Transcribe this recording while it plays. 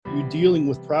you're dealing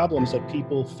with problems that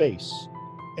people face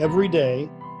every day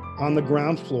on the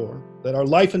ground floor that are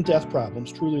life and death problems,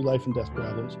 truly life and death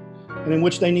problems, and in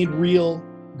which they need real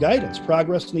guidance.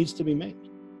 Progress needs to be made.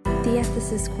 The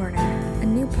Ethicist Corner, a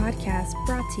new podcast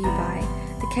brought to you by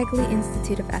the Kegley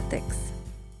Institute of Ethics.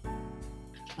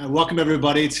 Welcome,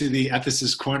 everybody, to the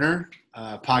Ethicist Corner,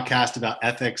 a podcast about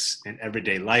ethics in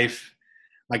everyday life.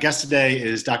 My guest today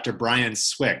is Dr. Bryan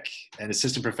Cwik, an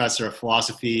assistant professor of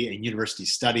philosophy and university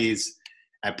studies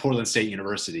at Portland State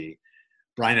University.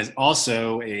 Bryan is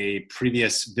also a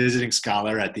previous visiting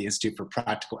scholar at the Institute for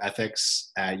Practical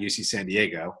Ethics at UC San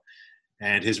Diego,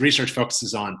 and his research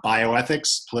focuses on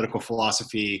bioethics, political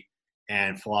philosophy,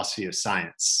 and philosophy of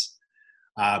science.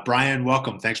 Bryan,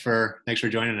 welcome. Thanks for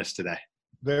joining us today.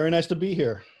 Very nice to be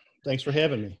here. Thanks for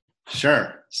having me.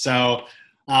 Sure. So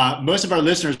most of our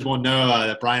listeners will know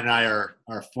that Bryan and I are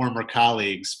former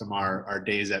colleagues from our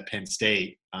days at Penn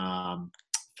State.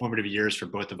 Formative years for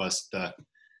both of us, the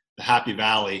Happy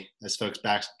Valley, as folks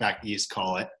back east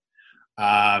call it.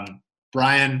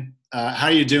 Bryan, how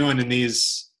are you doing in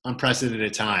these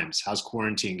unprecedented times? How's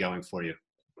quarantine going for you?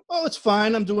 Well, it's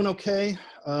fine. I'm doing okay.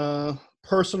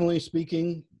 Personally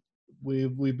speaking,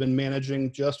 we've been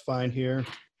managing just fine here.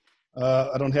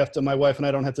 My wife and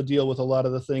I don't have to deal with a lot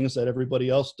of the things that everybody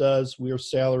else does. We are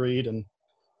salaried and,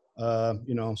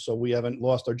 so we haven't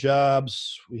lost our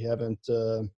jobs. We haven't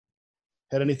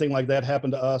had anything like that happen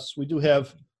to us. We do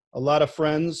have a lot of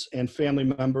friends and family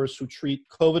members who treat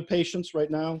COVID patients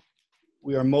right now.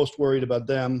 We are most worried about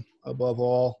them above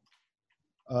all.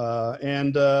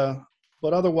 But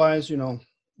otherwise,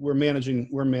 we're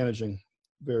managing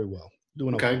very well,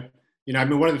 doing okay.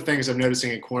 One of the things I'm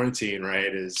noticing in quarantine,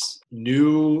 right, is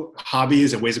new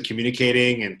hobbies and ways of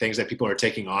communicating and things that people are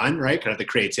taking on, right? Kind of the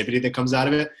creativity that comes out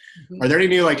of it. Mm-hmm. Are there any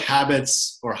new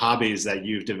habits or hobbies that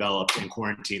you've developed in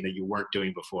quarantine that you weren't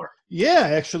doing before? Yeah,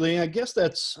 actually, I guess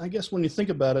when you think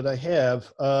about it, I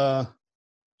have.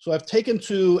 So I've taken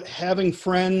to having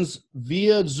friends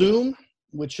via Zoom,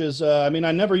 which is, I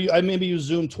maybe used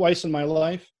Zoom twice in my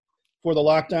life for the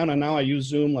lockdown, and now I use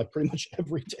Zoom pretty much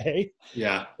every day.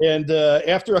 Yeah. And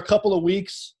after a couple of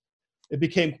weeks,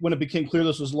 when it became clear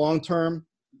this was long-term,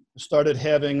 I started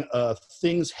having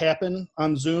things happen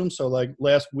on Zoom. So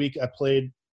last week, I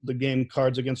played the game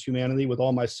Cards Against Humanity with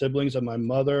all my siblings and my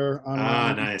mother online.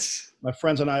 Ah, nice. My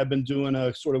friends and I have been doing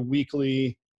a sort of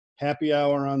weekly happy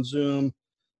hour on Zoom.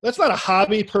 That's not a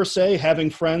hobby per se.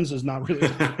 Having friends is not really a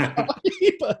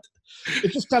hobby, but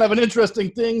it's just kind of an interesting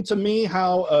thing to me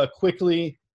how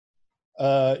quickly,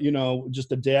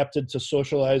 just adapted to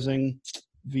socializing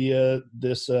via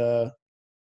this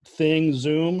thing,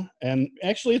 Zoom. And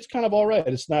actually, it's kind of all right.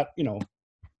 It's not,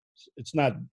 it's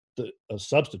not a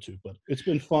substitute, but it's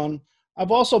been fun. I've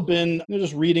also been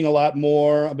just reading a lot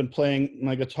more. I've been playing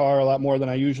my guitar a lot more than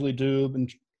I usually do.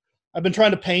 I've been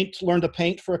trying to learn to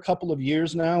paint for a couple of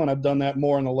years now, and I've done that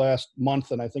more in the last month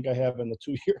than I think I have in the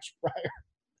 2 years prior.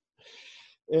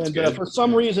 And for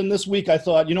some reason this week I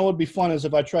thought, what would be fun is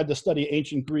if I tried to study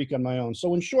ancient Greek on my own.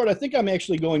 So in short, I think I'm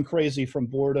actually going crazy from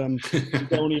boredom.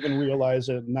 Don't even realize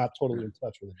it, not totally in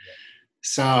touch with it yet.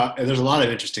 So there's a lot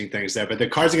of interesting things there, but the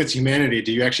Cards Against Humanity,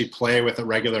 do you actually play with a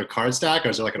regular card stack, or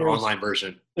is there an online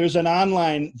version? There's an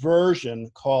online version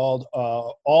called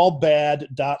allbad.cards.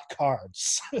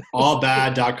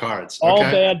 Allbad.cards.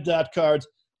 Okay. Allbad.cards.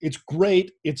 It's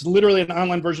great. It's literally an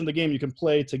online version of the game you can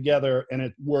play together, and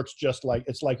it works it's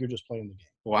like you're just playing the game.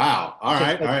 Wow. All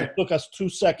right. It took us 2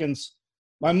 seconds.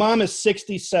 My mom is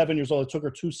 67 years old. It took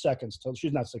her 2 seconds.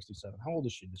 She's not 67. How old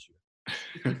is she this year?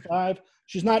 65.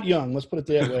 She's not young. Let's put it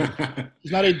that way.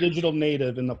 She's not a digital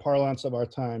native in the parlance of our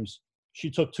times. She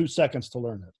took 2 seconds to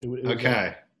learn it.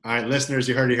 Okay. All right, listeners,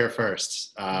 you heard it here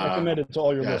first. I recommend it to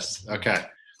all your listeners. Okay.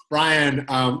 Bryan,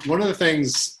 one of the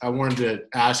things I wanted to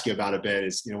ask you about a bit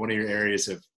is, one of your areas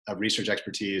of research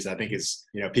expertise, I think is,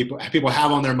 people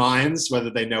have on their minds, whether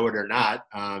they know it or not,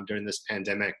 during this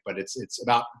pandemic, but it's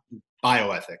about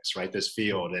bioethics, right? This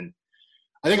field. And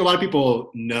I think a lot of people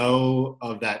know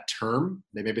of that term.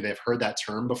 Maybe they've heard that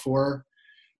term before,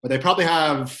 but they probably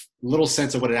have little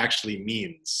sense of what it actually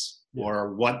means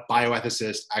or what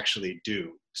bioethicists actually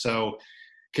do. So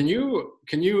can you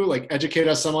educate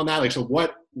us some on that? So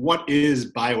what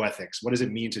is bioethics? What does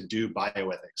it mean to do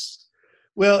bioethics?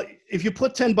 Well, if you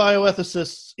put 10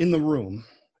 bioethicists in the room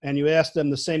and you ask them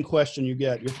the same question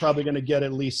you're probably going to get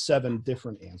at least 7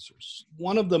 different answers.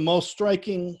 One of the most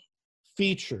striking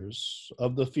features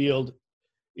of the field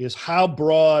is how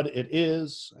broad it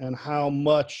is and how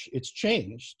much it's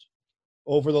changed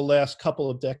over the last couple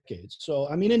of decades. So,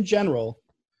 in general,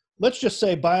 let's just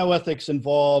say bioethics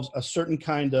involves a certain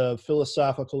kind of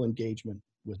philosophical engagement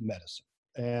with medicine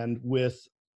and with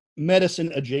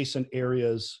medicine adjacent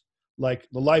areas like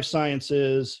the life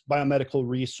sciences, biomedical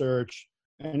research,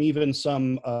 and even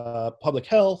some public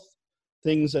health,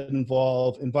 things that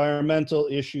involve environmental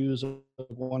issues of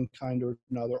one kind or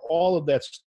another. All of that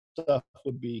stuff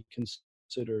would be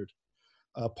considered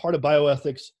part of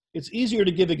bioethics. It's easier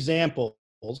to give examples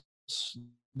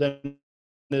than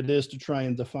it is to try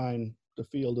and define the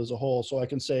field as a whole. So I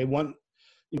can say one,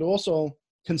 also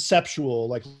conceptual,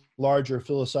 like larger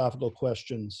philosophical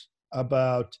questions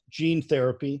about gene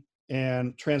therapy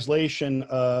and translation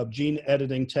of gene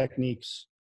editing techniques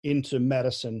into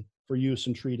medicine for use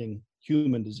in treating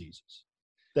human diseases.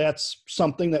 That's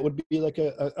something that would be like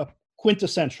a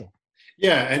quintessential.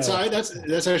 Yeah, and so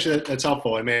that's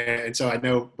helpful. I mean, and so I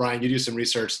know, Bryan, you do some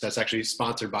research that's actually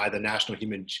sponsored by the National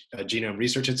Human Genome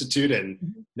Research Institute and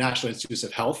National Institutes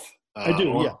of Health. I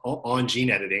do, on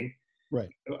gene editing. Right.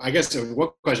 I guess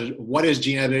what is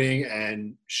gene editing,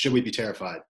 and should we be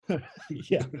terrified?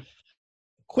 Yeah.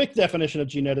 Quick definition of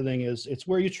gene editing is it's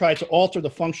where you try to alter the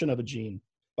function of a gene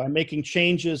by making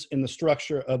changes in the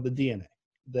structure of the DNA.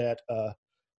 That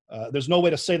there's no way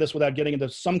to say this without getting into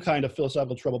some kind of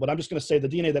philosophical trouble, but I'm just going to say the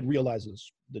DNA that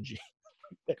realizes the gene.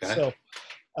 Okay.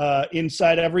 So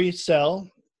inside every cell,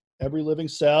 every living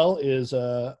cell is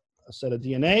a set of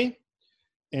DNA,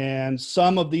 and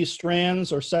some of these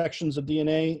strands or sections of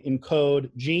DNA encode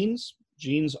genes.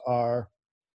 Genes are,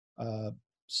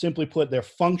 simply put, they're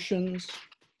functions.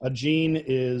 A gene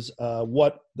is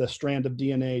what the strand of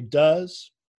DNA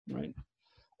does, right?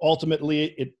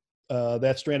 Ultimately,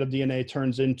 that strand of DNA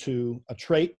turns into a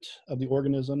trait of the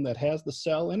organism that has the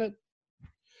cell in it.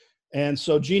 And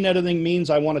so gene editing means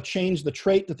I want to change the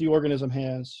trait that the organism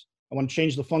has. I want to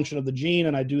change the function of the gene,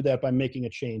 and I do that by making a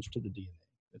change to the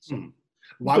DNA.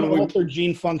 You can alter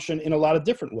gene function in a lot of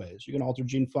different ways. You can alter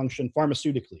gene function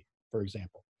pharmaceutically, for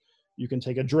example. You can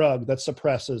take a drug that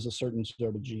suppresses a certain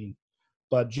sort of gene.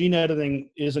 But gene editing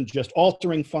isn't just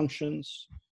altering functions.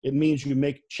 It means you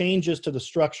make changes to the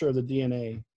structure of the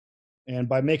DNA. And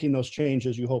by making those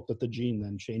changes, you hope that the gene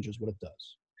then changes what it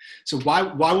does. So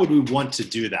why would we want to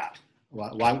do that?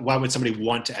 Why would somebody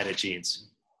want to edit genes?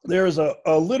 There is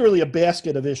literally a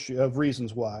basket of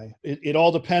reasons why. It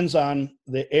all depends on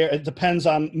it depends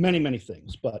on many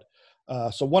things. But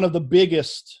so one of the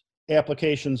biggest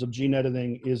applications of gene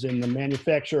editing is in the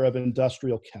manufacture of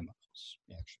industrial chemicals,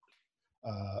 actually.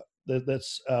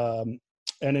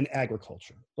 And in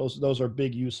agriculture. Those are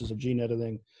big uses of gene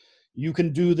editing. You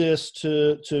can do this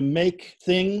to make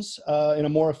things in a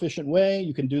more efficient way.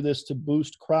 You can do this to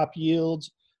boost crop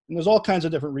yields. And there's all kinds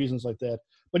of different reasons like that.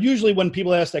 But usually when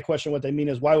people ask that question, what they mean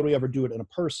is, why would we ever do it in a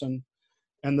person?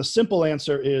 And the simple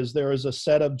answer is there is a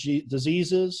set of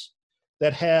diseases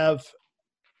that have,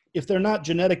 if they're not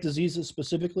genetic diseases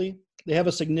specifically, they have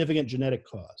a significant genetic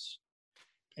cause.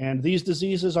 And these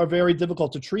diseases are very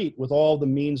difficult to treat with all the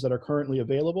means that are currently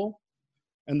available.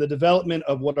 And the development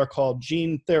of what are called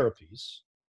gene therapies,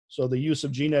 so the use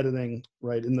of gene editing,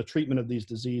 right, in the treatment of these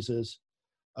diseases,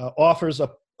 offers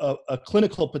a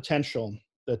clinical potential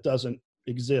that doesn't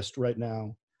exist right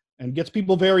now, and gets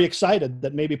people very excited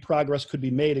that maybe progress could be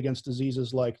made against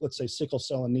diseases like, let's say, sickle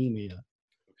cell anemia,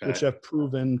 which have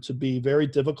proven to be very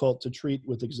difficult to treat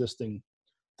with existing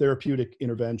therapeutic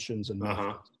interventions and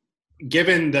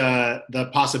Given the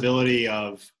possibility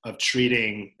of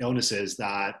treating illnesses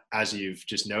that, as you've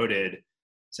just noted,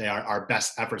 say our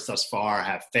best efforts thus far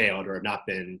have failed or have not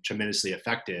been tremendously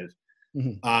effective,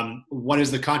 what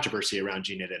is the controversy around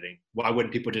gene editing? Why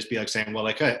wouldn't people just be like saying, well,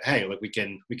 like, hey, like we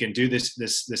can do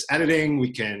this editing,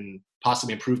 we can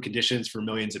possibly improve conditions for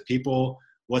millions of people.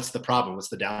 What's the problem? What's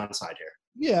the downside here?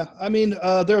 Yeah, I mean,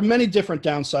 there are many different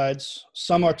downsides.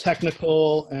 Some are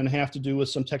technical and have to do with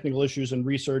some technical issues in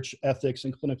research ethics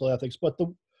and clinical ethics. But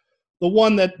the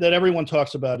one that everyone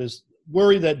talks about is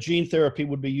worry that gene therapy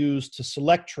would be used to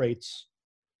select traits,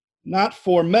 not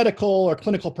for medical or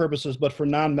clinical purposes, but for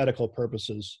non-medical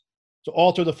purposes, to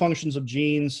alter the functions of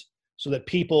genes so that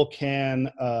people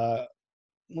can,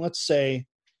 let's say,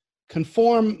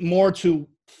 conform more to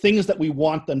things that we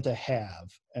want them to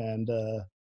have,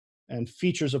 and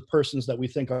features of persons that we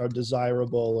think are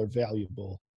desirable or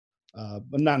valuable,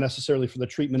 but not necessarily for the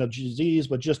treatment of disease,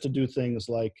 but just to do things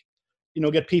like,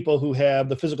 get people who have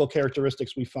the physical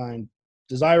characteristics we find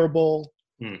desirable,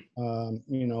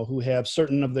 who have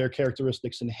certain of their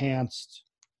characteristics enhanced.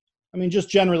 I mean, just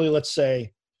generally, let's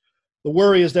say, the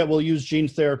worry is that we'll use gene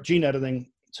editing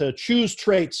to choose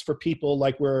traits for people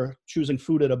like we're choosing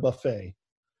food at a buffet,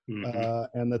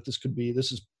 and that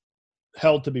this is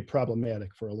held to be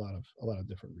problematic for a lot of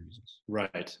different reasons.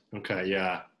 Right. Okay.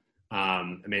 Yeah. I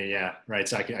mean, yeah, right.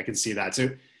 So I can see that. So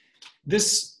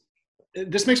this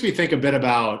makes me think a bit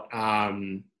about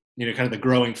kind of the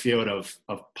growing field of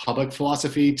public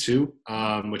philosophy too,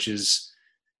 which is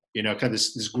kind of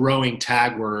this growing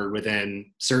tag word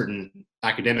within certain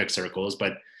academic circles,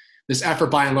 but this effort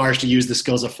by and large to use the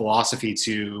skills of philosophy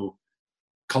to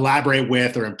collaborate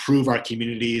with or improve our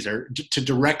communities or to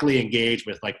directly engage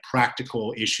with like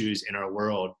practical issues in our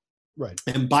world. Right.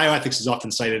 And bioethics is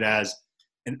often cited as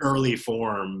an early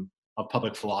form of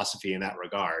public philosophy in that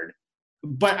regard.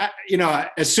 But,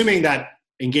 assuming that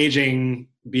engaging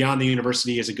beyond the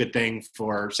university is a good thing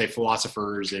for, say,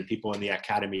 philosophers and people in the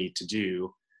academy to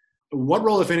do, what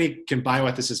role, if any, can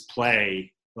bioethicists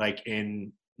play like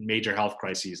in major health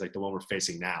crises like the one we're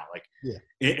facing now? Like,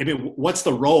 I mean, what's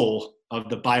the role of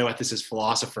the bioethicist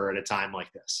philosopher at a time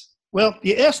like this? Well,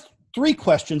 you asked 3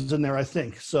 questions in there, I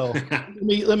think. So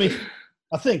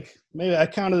I think maybe I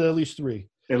counted at least 3.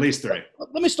 At least 3.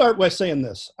 Let me start by saying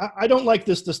this. I don't like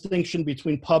this distinction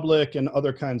between public and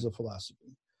other kinds of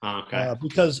philosophy. Okay.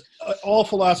 Because all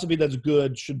philosophy that's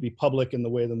good should be public in the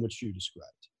way in which you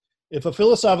described. If a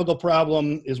philosophical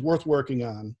problem is worth working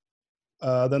on,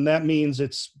 then that means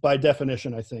it's, by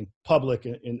definition, I think, public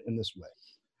in this way.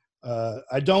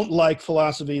 I don't like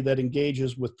philosophy that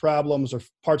engages with problems or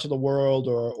parts of the world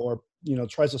or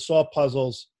tries to solve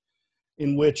puzzles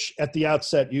in which, at the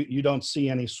outset, you don't see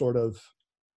any sort of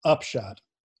upshot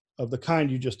of the kind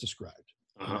you just described.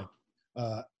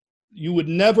 Uh-huh. You would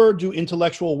never do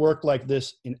intellectual work like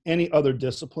this in any other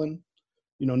discipline.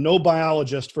 No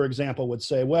biologist, for example, would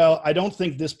say, well, I don't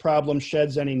think this problem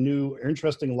sheds any new or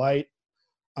interesting light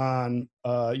on,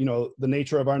 the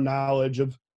nature of our knowledge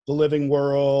of the living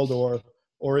world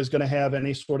or is going to have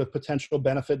any sort of potential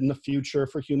benefit in the future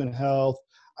for human health.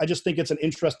 I just think it's an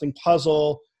interesting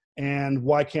puzzle. And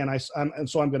why can't and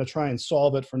so I'm going to try and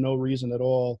solve it for no reason at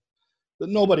all. But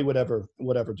nobody would ever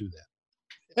do that.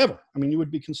 Ever. I mean, you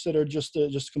would be considered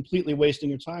just completely wasting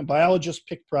your time. Biologists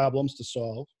pick problems to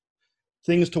solve,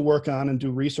 things to work on and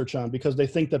do research on, because they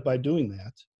think that by doing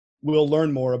that, we'll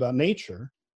learn more about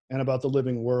nature and about the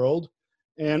living world.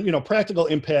 And, practical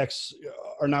impacts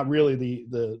are not really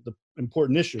the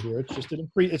important issue here. It's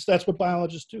just that's what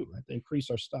biologists do, right? They increase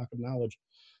our stock of knowledge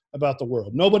about the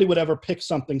world. Nobody would ever pick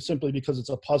something simply because it's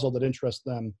a puzzle that interests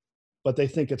them, but they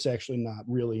think it's actually not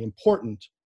really important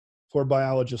for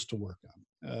biologists to work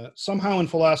on. Somehow in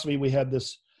philosophy, we have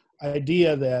this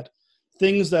idea that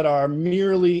things that are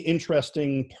merely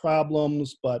interesting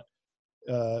problems, but,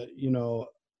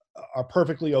 are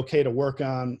perfectly okay to work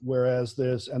on, whereas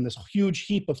this huge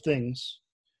heap of things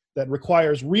that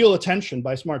requires real attention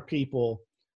by smart people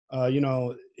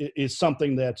is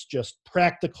something that's just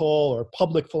practical or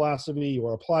public philosophy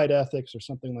or applied ethics or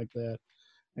something like that.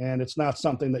 And it's not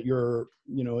something that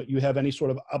you have any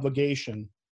sort of obligation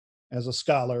as a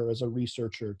scholar, as a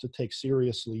researcher, to take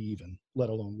seriously even, let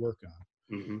alone work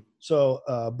on. Mm-hmm. So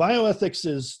bioethics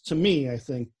is, to me, I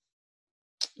think,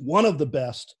 one of the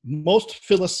best, most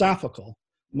philosophical,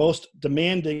 most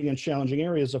demanding and challenging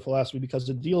areas of philosophy, because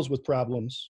it deals with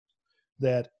problems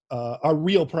that are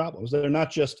real problems. They're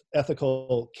not just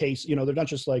ethical they're not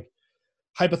just like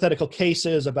hypothetical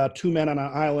cases about 2 men on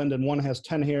an island and one has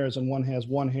 10 hairs and one has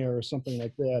 1 hair or something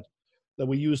like that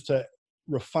we use to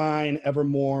refine ever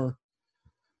more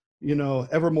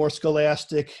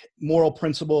scholastic moral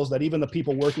principles that even the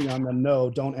people working on them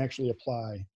don't actually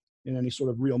apply in any sort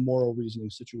of real moral reasoning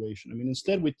situation. I mean,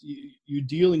 instead, with you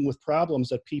dealing with problems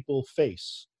that people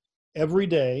face every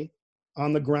day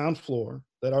on the ground floor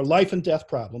that are life and death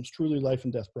problems, truly life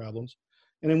and death problems,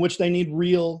 and in which they need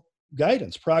real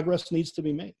guidance. Progress needs to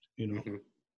be made. Mm-hmm.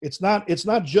 It's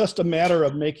not just a matter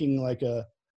of making like a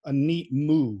neat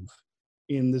move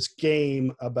in this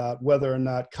game about whether or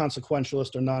not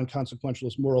consequentialist or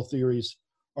non-consequentialist moral theories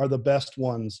are the best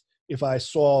ones. If I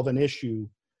solve an issue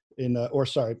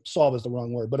solve is the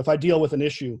wrong word, but if I deal with an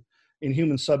issue in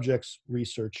human subjects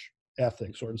research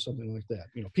ethics or something like that,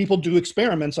 people do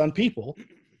experiments on people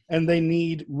and they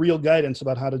need real guidance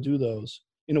about how to do those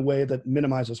in a way that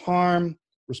minimizes harm,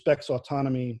 respects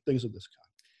autonomy, things of this kind.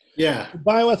 Yeah.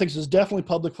 Bioethics is definitely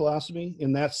public philosophy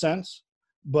in that sense,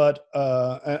 but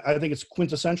I think it's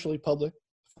quintessentially public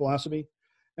philosophy.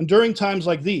 And during times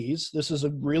like these, this is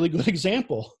a really good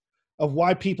example of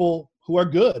why people who are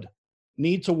good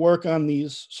need to work on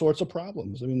these sorts of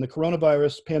problems. I mean, the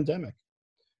coronavirus pandemic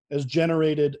has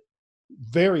generated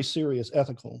very serious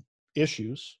ethical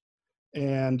issues,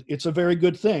 and it's a very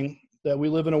good thing that we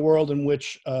live in a world in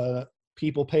which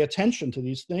people pay attention to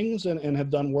these things and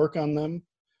have done work on them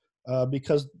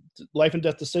because life and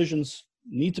death decisions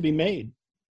need to be made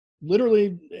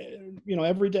literally,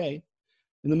 every day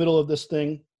in the middle of this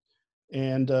thing.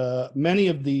 And many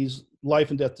of these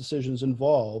life and death decisions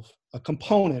involve a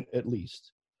component, at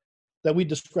least, that we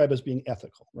describe as being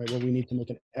ethical, right? Where we need to make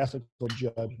an ethical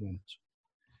judgment.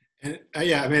 And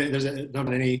yeah, I mean, there's not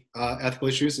been any ethical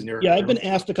issues in your. Yeah, I've been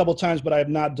asked a couple of times, but I have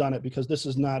not done it because this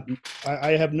is not.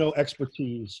 I have no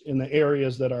expertise in the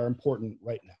areas that are important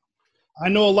right now. I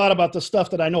know a lot about the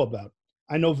stuff that I know about.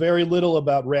 I know very little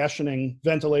about rationing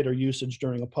ventilator usage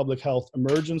during a public health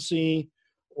emergency,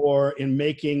 or in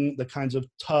making the kinds of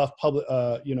tough public,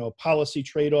 policy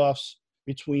trade-offs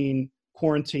between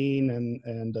quarantine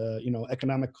and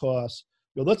economic costs.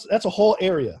 That's a whole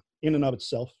area in and of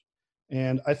itself.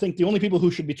 And I think the only people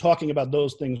who should be talking about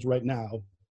those things right now,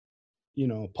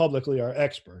 publicly, are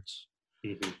experts.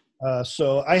 Mm-hmm.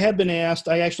 So I have been asked.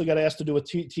 I actually got asked to do a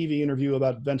TV interview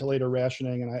about ventilator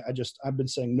rationing, and I've been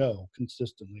saying no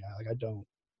consistently. I don't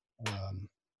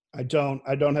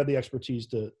have the expertise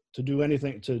to do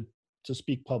anything to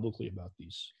speak publicly about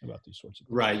these sorts of things.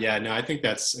 Right. Yeah. No, I think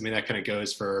that kind of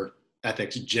goes for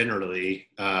ethics generally.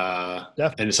 And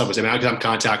in some ways, I'm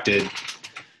contacted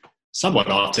somewhat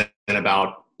often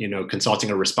about,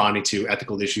 consulting or responding to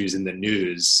ethical issues in the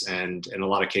news. And in a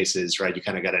lot of cases, right, you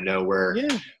kind of got to know where,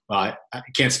 I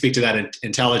can't speak to that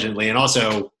intelligently. And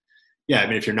also,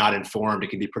 if you're not informed, it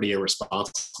can be pretty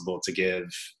irresponsible to give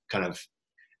kind of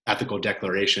ethical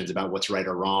declarations about what's right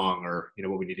or wrong, or,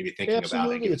 what we need to be thinking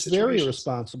Absolutely. about. It's very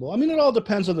irresponsible. It all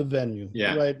depends on the venue,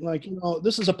 right? Like,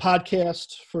 this is a podcast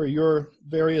for your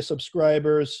various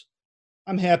subscribers.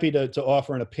 I'm happy to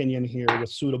offer an opinion here with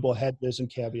suitable hedges and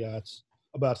caveats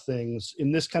about things. In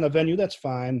this kind of venue, that's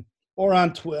fine. Or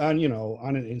on an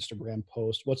Instagram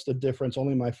post. What's the difference?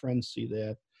 Only my friends see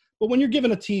that. But when you're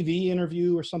given a TV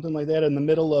interview or something like that in the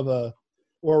middle of a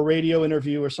radio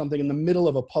interview or something in the middle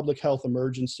of a public health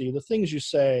emergency, the things you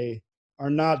say are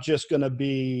not just going to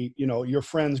be, your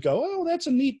friends go, oh, that's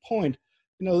a neat point.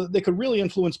 They could really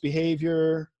influence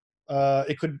behavior.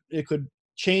 It could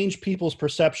change people's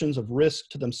perceptions of risk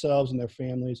to themselves and their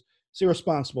families. It's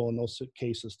irresponsible in those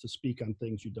cases to speak on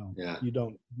things you don't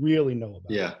really know about.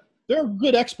 Yeah. There are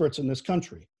good experts in this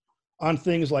country on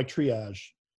things like triage,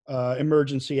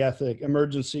 emergency ethic,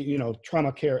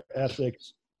 trauma care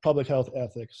ethics, public health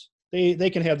ethics. They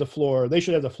can have the floor. They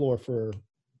should have the floor for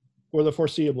the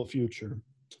foreseeable future.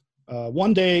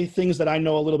 One day, things that I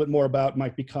know a little bit more about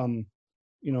might come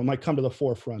to the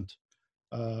forefront.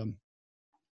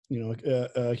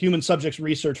 Human subjects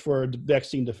research for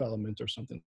vaccine development or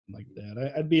something like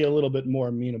that. I'd be a little bit more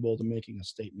amenable to making a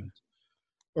statement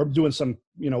or doing some,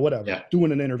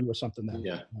 doing an interview or something.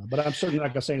 But I'm certainly not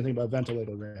going to say anything about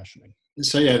ventilator rationing.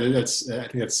 So I think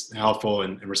that's helpful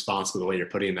and responsible the way you're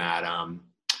putting that. Kind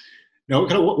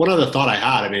of one other thought I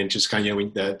had. Just kind of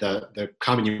the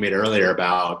comment you made earlier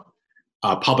about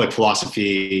public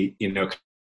philosophy, kind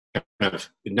of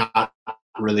not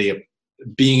really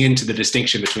being into the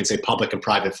distinction between, say, public and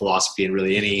private philosophy, and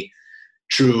really any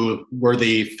true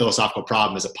worthy philosophical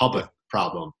problem is a public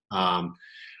problem.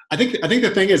 I think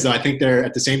the thing is, though, I think there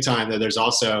at the same time that there's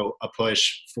also a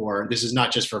push for, this is not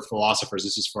just for philosophers,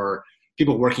 this is for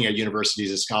people working at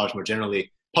universities as scholars more generally.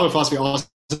 Public philosophy also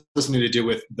has something to do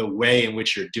with the way in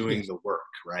which you're doing the work,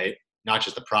 right? Not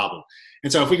just the problem.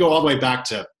 And so if we go all the way back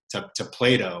to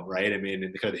Plato, right? In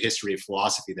the kind of the history of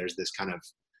philosophy, there's this kind of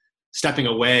stepping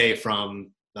away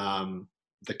from the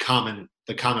common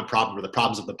problem, or the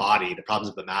problems of the body, the problems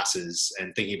of the masses,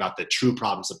 and thinking about the true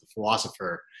problems of the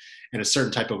philosopher in a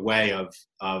certain type of way of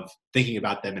thinking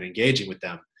about them and engaging with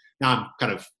them. Now I'm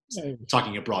kind of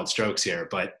talking in broad strokes here,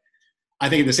 but I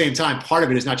think at the same time, part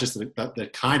of it is not just the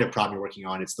kind of problem you're working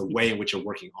on, it's the way in which you're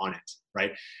working on it,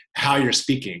 right? How you're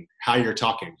speaking, how you're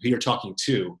talking, who you're talking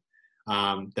to,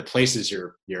 the places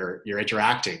you're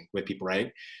interacting with people, right?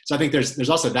 So I think there's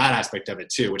also that aspect of it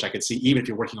too, which I could see even if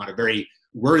you're working on a very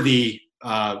worthy,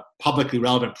 publicly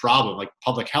relevant problem, like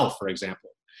public health, for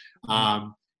example.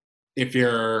 If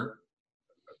you're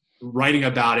writing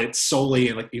about it solely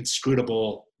in like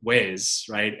inscrutable ways,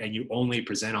 right, and you only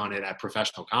present on it at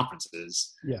professional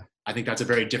conferences, I think that's a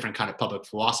very different kind of public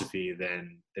philosophy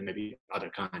than maybe other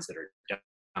kinds that are done.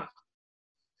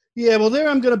 Yeah, well, there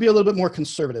I'm going to be a little bit more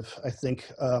conservative, I think.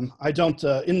 I don't,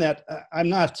 in that, I'm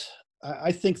not,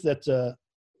 I think that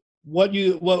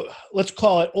let's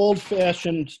call it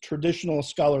old-fashioned traditional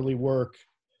scholarly work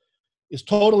is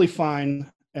totally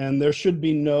fine, and there should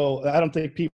be I don't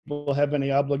think people have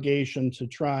any obligation to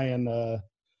try and,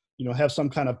 have some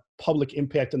kind of public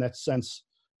impact in that sense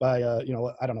by, I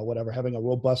don't know, whatever, having a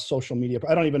robust social media.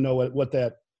 I don't even know what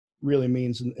that really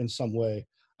means in some way.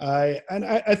 I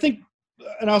think,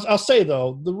 and I'll say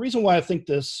though, the reason why I think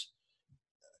this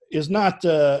is not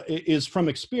is from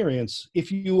experience.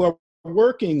 If you are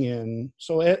working in,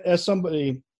 so as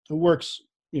somebody who works,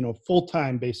 full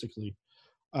time basically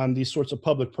on these sorts of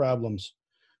public problems,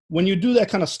 when you do that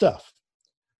kind of stuff,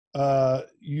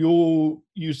 your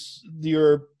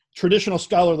traditional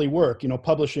scholarly work,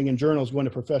 publishing in journals, going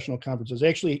to professional conferences,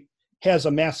 actually has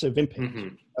a massive impact.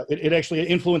 It actually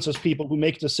influences people who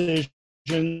make decisions,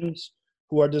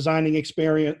 who are designing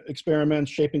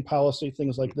experiments, shaping policy,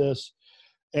 things like this.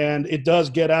 And it does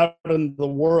get out in the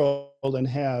world and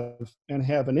have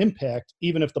an impact,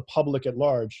 even if the public at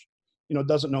large,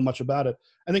 doesn't know much about it.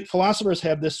 I think philosophers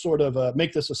have this sort of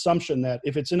make this assumption that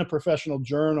if it's in a professional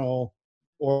journal,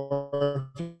 or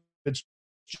if it's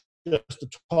just a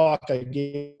talk I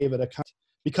gave at a conference,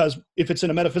 because if it's in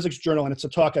a metaphysics journal and it's a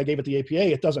talk I gave at the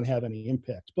APA, it doesn't have any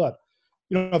impact. But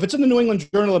if it's in the New England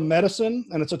Journal of Medicine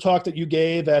and it's a talk that you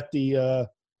gave at the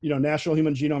National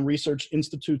Human Genome Research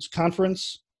Institute's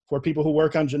conference for people who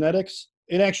work on genetics,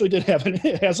 it actually did have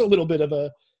it has a little bit of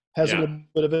an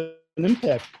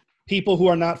impact. People who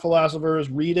are not philosophers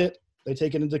read it. They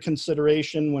take it into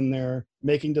consideration when they're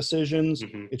making decisions.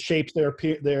 It shapes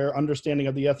their understanding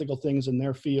of the ethical things in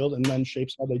their field, and then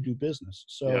shapes how they do business.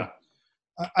 So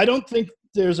I don't think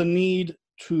there's a need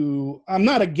to, I'm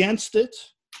not against it.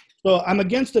 So I'm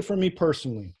against it for me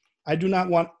personally. I do not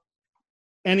want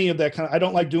any of that I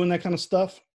don't like doing that kind of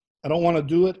stuff. I don't want to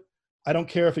do it. I don't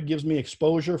care if it gives me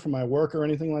exposure for my work or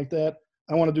anything like that.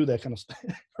 I don't want to do that kind of stuff.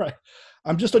 Right.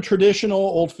 I'm just a traditional,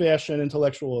 old-fashioned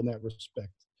intellectual in that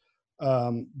respect.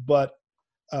 But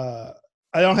I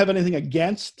don't have anything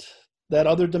against that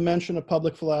other dimension of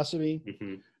public philosophy.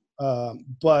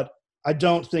 But I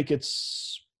don't think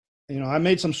it's, I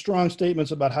made some strong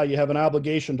statements about how you have an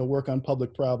obligation to work on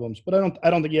public problems, but I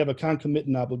don't think you have a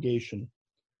concomitant obligation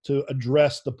to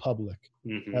address the public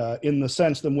in the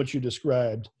sense in which you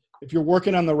described. If you're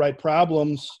working on the right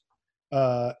problems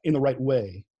in the right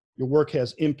way, your work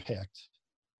has impact,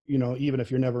 even if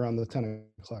you're never on the 10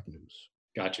 o'clock news.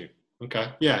 Got you. Okay.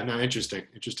 Yeah, no, interesting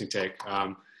take.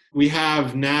 We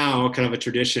have now kind of a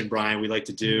tradition, Brian, we like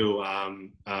to do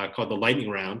called the lightning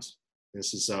round.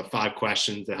 This is 5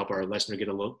 questions that help our listener get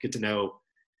to know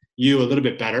you a little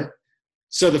bit better.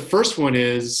 So the first one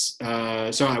is,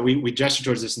 we gestured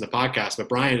towards this in the podcast, but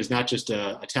Brian is not just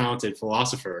a talented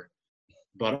philosopher,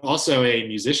 but also a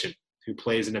musician who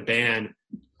plays in a band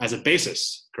as a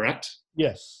bassist, correct?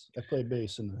 Yes, I play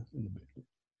bass in the band.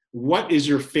 What is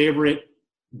your favorite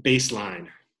bass line?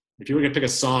 If you were going to pick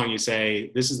a song, you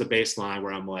say, this is the bass line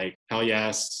where I'm like, hell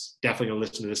yes, definitely going to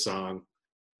listen to this song.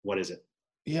 What is it?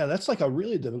 Yeah, that's like a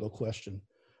really difficult question.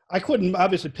 I couldn't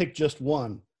obviously pick just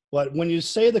one, but when you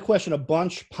say the question, a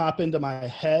bunch pop into my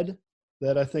head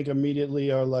that I think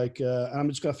immediately are like, I'm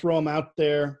just going to throw them out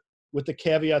there with the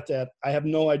caveat that I have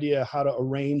no idea how to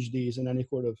arrange these in any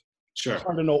sort of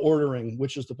hard to know ordering,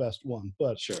 which is the best one.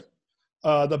 But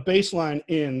the bass line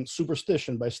in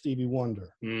Superstition by Stevie Wonder,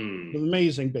 an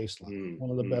amazing bass line,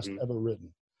 one of the best ever written.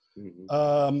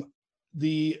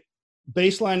 The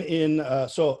bass line in,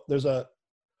 so there's a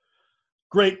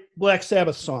great Black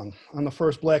Sabbath song on the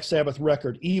first Black Sabbath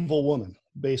record, Evil Woman.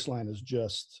 Bass line is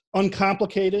just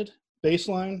uncomplicated bass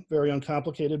line, very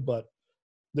uncomplicated, but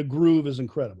the groove is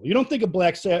incredible. You don't think of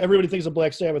Black Sabbath, everybody thinks of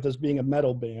Black Sabbath as being a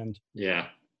metal band. Yeah.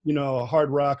 A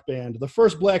hard rock band. The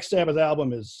first Black Sabbath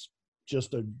album is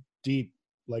just a deep,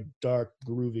 like dark,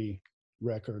 groovy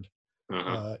record.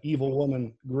 Evil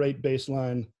Woman, great bass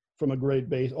line from a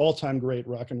great all-time great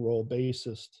rock and roll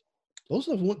bassist. Those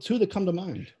are the 2 that come to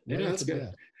mind. Yeah, that's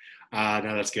good.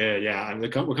 No, that's good. Yeah, I mean,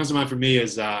 what comes to mind for me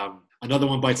is Another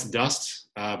One Bites the Dust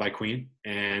by Queen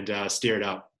and Steer It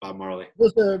Up by Marley.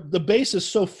 The bass is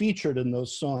so featured in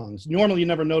those songs. Normally you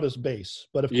never notice bass,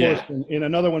 but of course in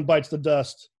Another One Bites the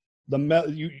Dust,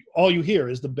 all you hear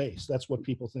is the bass. That's what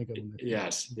people think of.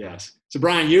 Yes. So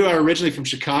Brian, you are originally from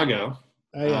Chicago.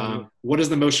 I am. What is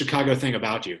the most Chicago thing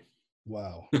about you?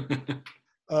 Wow.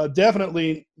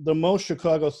 Definitely the most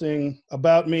Chicago thing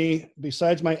about me,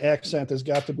 besides my accent, has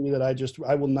got to be that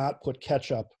I will not put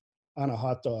ketchup on a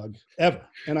hot dog ever.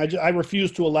 And I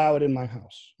refuse to allow it in my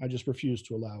house. I just refuse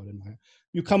to allow it in my house.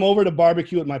 You come over to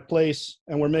barbecue at my place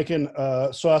and we're making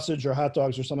sausage or hot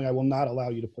dogs or something, I will not allow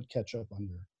you to put ketchup on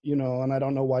and I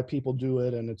don't know why people do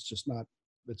it. And it's just not,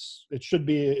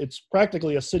 it's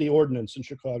practically a city ordinance in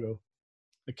Chicago.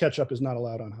 The ketchup is not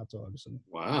allowed on hot dogs.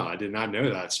 Wow, I did not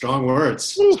know that. Strong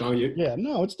words. Yeah,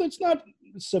 no, it's not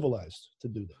civilized to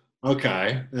do that.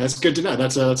 Okay, that's good to know.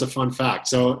 That's a fun fact.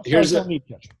 So here's need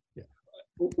ketchup. Yeah.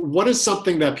 What is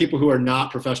something that people who are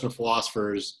not professional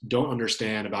philosophers don't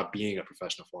understand about being a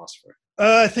professional philosopher?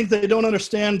 I think they don't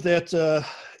understand that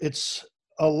it's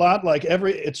a lot like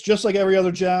it's just like every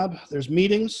other job. There's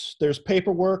meetings, there's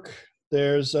paperwork,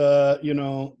 there's,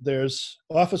 there's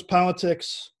office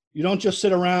politics. You don't just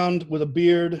sit around with a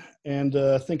beard and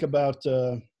think about,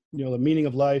 the meaning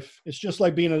of life. It's just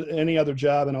like being any other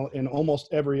job in almost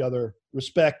every other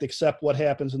respect, except what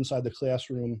happens inside the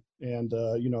classroom and,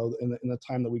 in the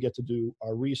time that we get to do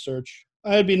our research.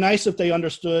 It'd be nice if they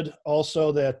understood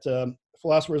also that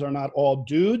philosophers are not all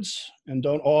dudes and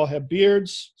don't all have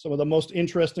beards. Some of the most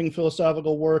interesting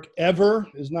philosophical work ever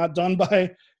is not done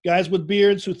by guys with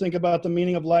beards who think about the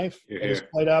meaning of life. It is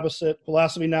quite opposite.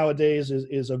 Philosophy nowadays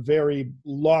is a very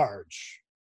large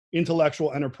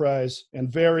intellectual enterprise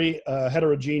and very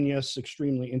heterogeneous,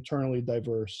 extremely internally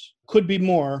diverse. Could be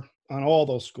more on all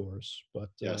those scores, but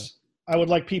yes. I would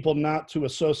like people not to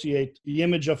associate the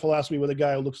image of philosophy with a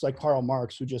guy who looks like Karl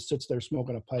Marx, who just sits there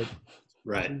smoking a pipe.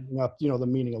 Right. Up, the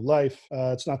meaning of life.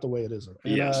 It's not the way it is. And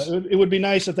yes. It would be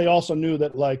nice if they also knew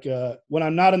that, like, when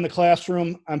I'm not in the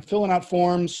classroom, I'm filling out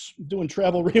forms, doing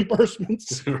travel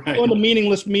reimbursements, right. going to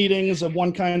meaningless meetings of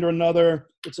one kind or another.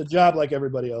 It's a job like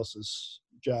everybody else's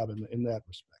job in that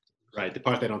respect. Right. The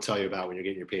part they don't tell you about when you're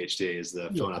getting your PhD is the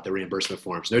filling out the reimbursement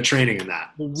forms. No training in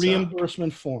that. The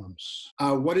reimbursement forms.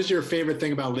 What is your favorite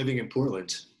thing about living in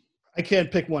Portland? I can't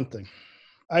pick one thing.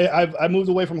 I moved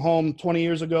away from home 20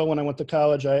 years ago when I went to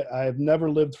college. I've never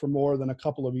lived for more than a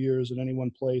couple of years in any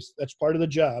one place. That's part of the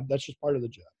job. That's just part of the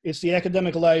job. It's the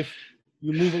academic life.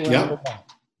 You move around a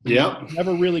lot. Yeah. You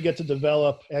never really get to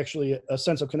develop actually a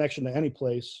sense of connection to any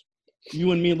place.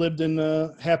 You and me lived in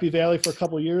Happy Valley for a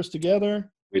couple of years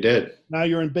together. We did. Now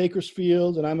you're in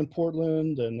Bakersfield and I'm in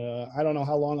Portland, and I don't know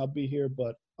how long I'll be here,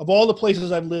 but of all the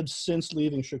places I've lived since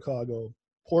leaving Chicago,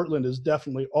 Portland is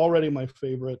definitely already my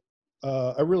favorite.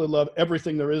 I really love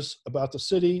everything there is about the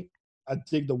city. I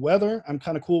dig the weather. I'm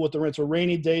kind of cool with it's a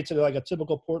rainy day today, like a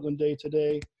typical Portland day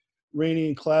today, rainy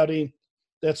and cloudy.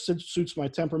 That suits my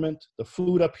temperament. The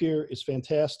food up here is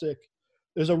fantastic.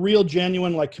 There's a real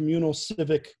genuine, like, communal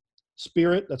civic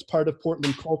spirit that's part of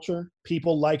Portland culture.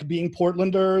 People like being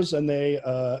Portlanders, and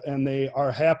they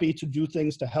are happy to do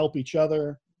things to help each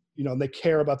other. They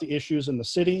care about the issues in the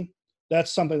city.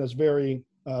 That's something that's very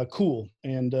cool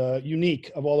and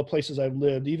unique of all the places I've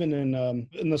lived. Even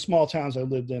in the small towns I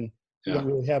lived in, you don't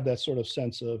really have that sort of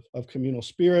sense of communal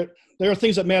spirit. There are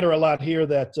things that matter a lot here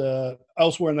that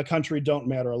elsewhere in the country don't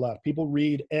matter a lot. People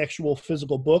read actual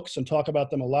physical books and talk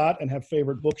about them a lot and have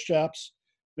favorite bookshops.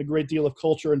 A great deal of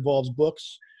culture involves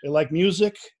books. They like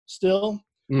music still.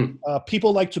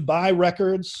 People like to buy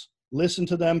records, listen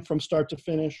to them from start to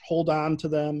finish, hold on to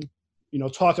them,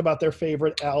 talk about their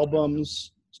favorite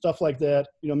albums, stuff like that.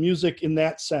 Music in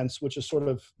that sense, which has sort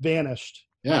of vanished.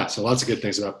 Yeah, so lots of good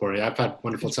things about Portland. I've had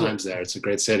wonderful times there. It's a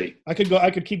great city. I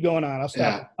could keep going on. I'll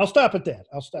stop at that.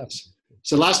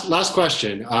 So last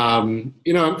question.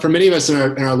 For many of us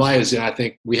in our lives, I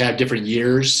think we have different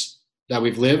years that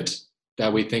we've lived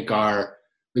that we think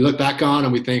we look back on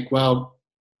and we think, well,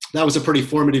 that was a pretty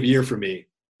formative year for me.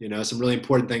 Some really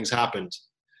important things happened.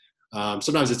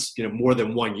 Sometimes it's, more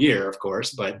than 1 year, of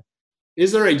course, but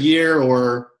is there a year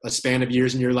or a span of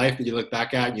years in your life that you look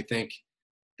back at and you think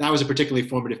that was a particularly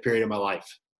formative period of my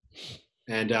life?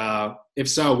 And if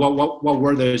so, what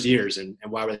were those years and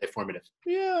why were they formative?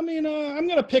 Yeah, I'm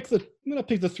gonna pick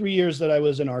the 3 years that I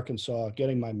was in Arkansas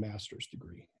getting my master's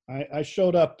degree. I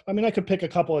showed up. I could pick a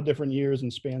couple of different years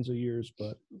and spans of years,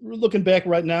 but looking back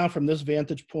right now from this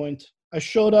vantage point, I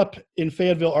showed up in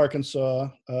Fayetteville, Arkansas.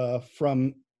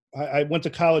 I went to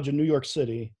college in New York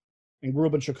City and grew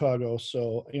up in Chicago.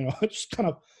 So, just kind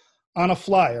of on a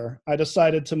flyer, I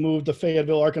decided to move to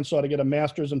Fayetteville, Arkansas to get a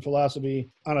master's in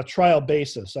philosophy on a trial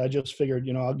basis. I just figured,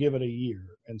 I'll give it a year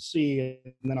and see,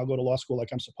 and then I'll go to law school like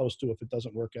I'm supposed to if it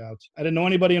doesn't work out. I didn't know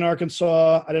anybody in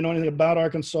Arkansas. I didn't know anything about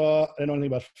Arkansas. I didn't know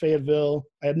anything about Fayetteville.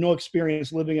 I had no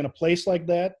experience living in a place like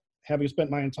that, having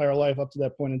spent my entire life up to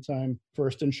that point in time,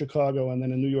 first in Chicago and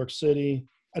then in New York City.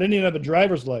 I didn't even have a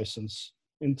driver's license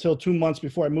until 2 months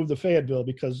before I moved to Fayetteville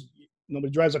because nobody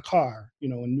drives a car,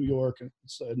 in New York.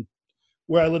 And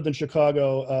where I lived in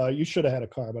Chicago, you should have had a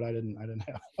car, but I didn't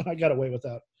have. I got away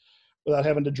without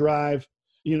having to drive.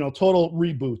 Total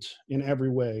reboot in every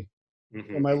way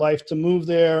for my life to move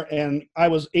there, and I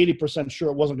was 80% sure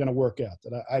it wasn't going to work out.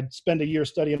 That I'd spend a year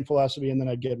studying philosophy and then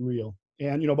I'd get real.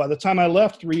 And by the time I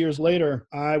left 3 years later,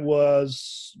 I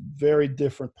was a very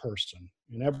different person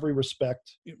in every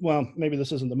respect. Well, maybe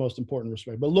this isn't the most important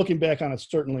respect, but looking back on it,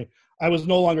 certainly, I was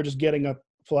no longer just getting a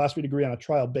philosophy degree on a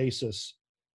trial basis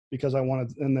because I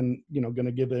wanted, and then,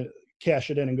 going to cash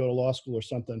it in and go to law school or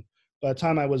something. By the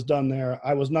time I was done there,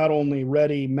 I was not only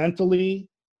ready mentally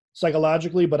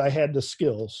psychologically, but I had the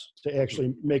skills to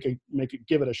actually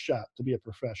give it a shot to be a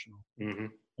professional. Mm-hmm.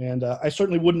 And I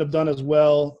certainly wouldn't have done as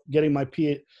well getting my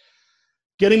PhD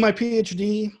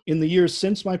in the years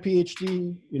since my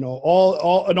PhD,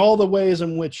 all the ways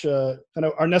in which kind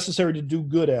of are necessary to do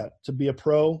good at, to be a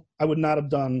pro. I would not have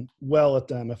done well at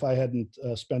them if I hadn't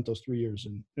spent those 3 years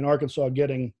in Arkansas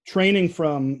getting training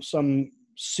from some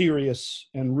serious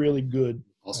and really good.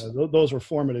 Awesome. Those were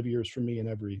formative years for me in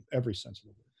every sense of the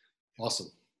word.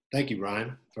 Awesome. Thank you,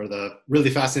 Bryan, for the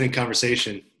really fascinating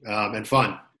conversation and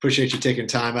fun. Appreciate you taking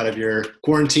time out of your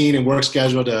quarantine and work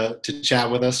schedule to chat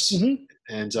with us. Mm-hmm.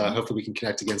 And hopefully we can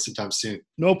connect again sometime soon.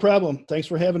 No problem. Thanks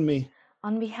for having me.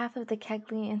 On behalf of the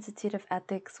Kegley Institute of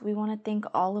Ethics, we want to thank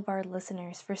all of our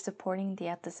listeners for supporting the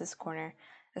Ethicist Corner,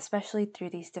 especially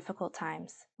through these difficult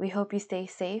times. We hope you stay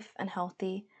safe and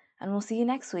healthy, and we'll see you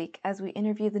next week as we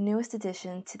interview the newest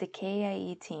addition to the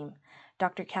KAIE team,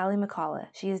 Dr. Callie McCullough.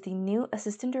 She is the new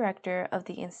Assistant Director of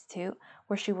the Institute,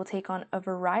 where she will take on a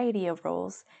variety of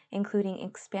roles, including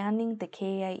expanding the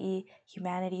KAIE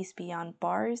Humanities Beyond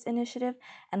Bars initiative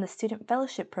and the Student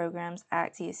Fellowship programs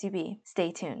at CSUB.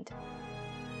 Stay tuned.